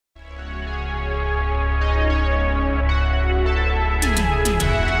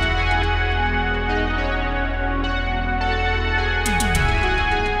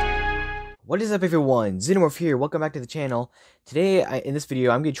What is up everyone, Xenomorph here, welcome back to the channel. Today, in this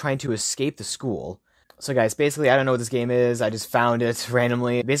video, I'm going to be trying to escape the school. So guys, basically, I don't know what this game is, I just found it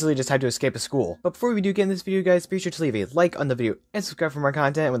randomly. Basically, just had to escape a school. But before we do get in this video, guys, be sure to leave a like on the video and subscribe for more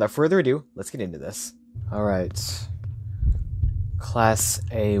content. And without further ado, let's get into this. Alright. Class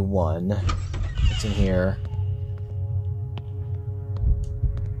A1. What's in here?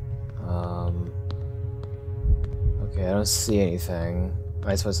 Okay, I don't see anything.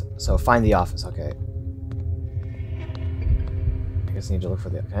 I suppose, so find the office, okay. I guess I need to look for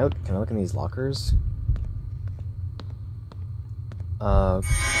the, can I look in these lockers?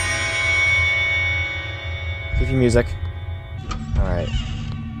 Give you music. Alright.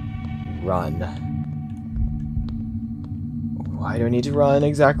 Run. Why do I need to run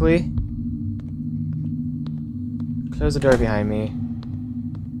exactly? Close the door behind me.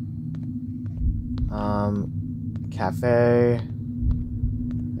 Cafe.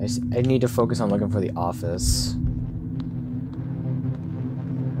 I need to focus on looking for the office.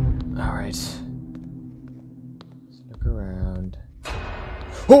 Alright. Let's look around.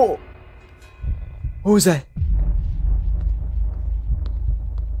 Oh! What was that?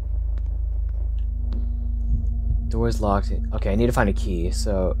 Door's locked. Okay, I need to find a key,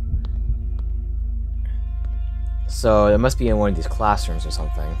 so it must be in one of these classrooms or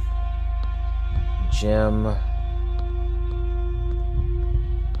something. Gym.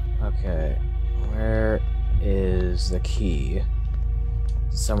 Okay, where is the key?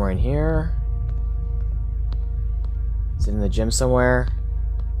 Somewhere in here? Is it in the gym somewhere?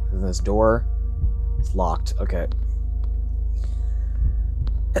 Is it in this door? It's locked, okay.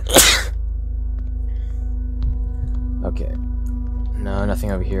 Okay. No,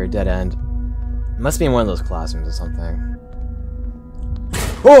 nothing over here. Dead end. It must be in one of those classrooms or something.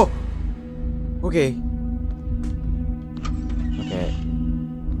 Oh! Okay. Okay.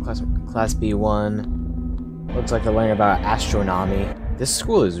 Class B1. Looks like they're learning about astronomy. This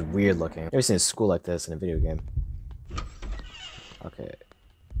school is weird looking. I've never seen a school like this in a video game. Okay.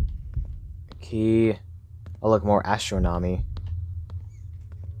 Key. Oh look, more astronomy.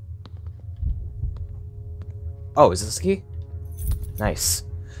 Oh, is this the key? Nice.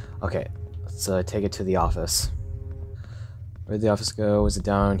 Okay, let's take it to the office. Where'd the office go? Was it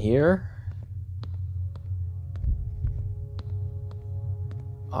down here?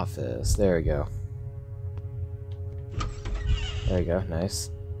 Office. There we go. There we go. Nice.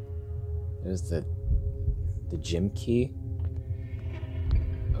 There's the gym key.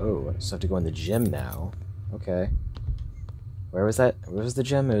 Oh, I just have to go in the gym now. Okay. Where was that? Where was the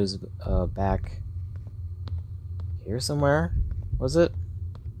gym? It was back here somewhere. Was it?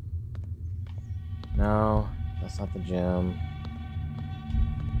 No, that's not the gym.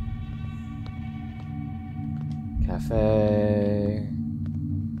 Cafe.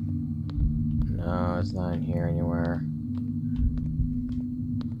 No, it's not in here anywhere.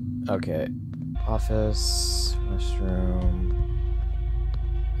 Okay. Office. Restroom.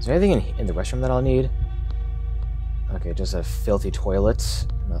 Is there anything in the restroom that I'll need? Okay, just a filthy toilet.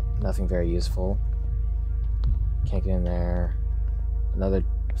 Nothing very useful. Can't get in there. Another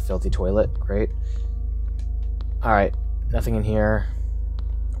filthy toilet. Great. Alright. Nothing in here.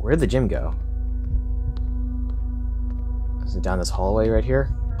 Where did the gym go? Is it down this hallway right here?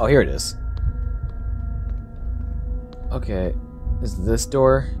 Oh, here it is. Okay, is this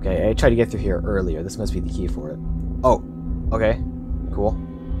door? Okay, I tried to get through here earlier. This must be the key for it. Oh, okay, cool.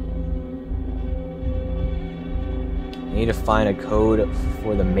 I need to find a code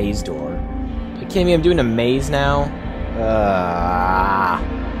for the maze door. Are you kidding me? I'm doing a maze now? I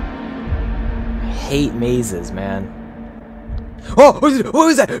hate mazes, man. Oh, what is it? What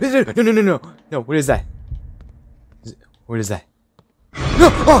is that? No, no, no, no. No, what is that? What is that? No!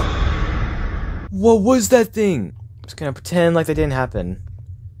 Oh! What was that thing? I'm just gonna pretend like that didn't happen.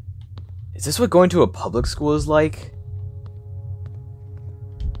 Is this what going to a public school is like?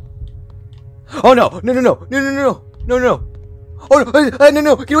 Oh no! No, no, no! No, no, no! No, no! Oh no! No,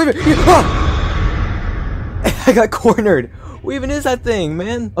 no! Get away from me! Ah! I got cornered! What even is that thing,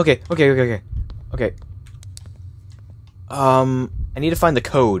 man? Okay, okay, okay, okay. Okay. I need to find the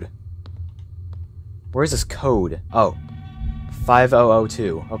code. Where is this code? Oh.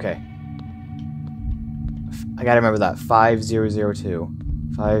 5002. Okay. I gotta remember that. 5002.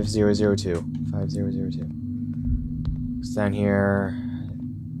 5002. 5002. It's down here.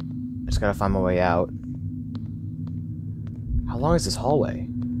 I just gotta find my way out. How long is this hallway?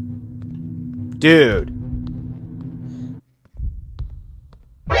 Dude!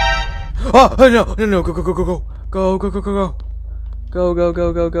 Oh! No! No, no! Go, go, go, go, go! Go, go, go, go, go! Go, go,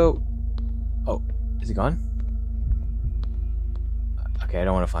 go, go, go! Oh, is he gone? Okay, I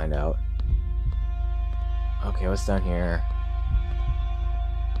don't want to find out. Okay, what's down here?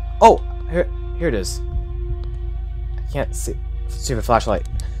 Oh, here it is. I can't see. Stupid flashlight.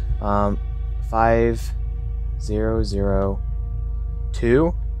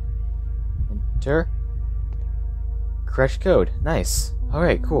 5002. Enter. Correct code. Nice.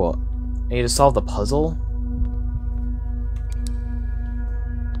 Alright, cool. I need to solve the puzzle.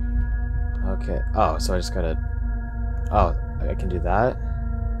 Okay. Oh, so I just gotta... Oh, I can do that.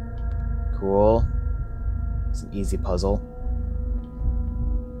 Cool. It's an easy puzzle.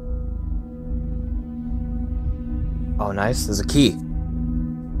 Oh, nice. There's a key.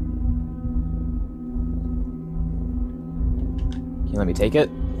 Can you let me take it?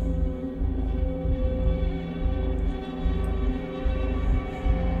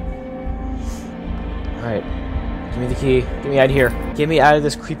 Alright. Give me the key. Get me out of here. Get me out of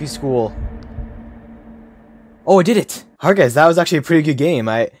this creepy school. Oh, I did it! Alright guys, that was actually a pretty good game.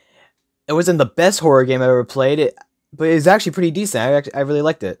 It wasn't the best horror game I've ever played, but it was actually pretty decent. I really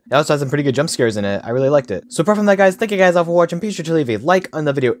liked it. It also had some pretty good jump scares in it. I really liked it. So apart from that guys, thank you guys all for watching. Be sure to leave a like on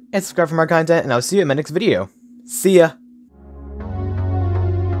the video and subscribe for more content, and I'll see you in my next video. See ya!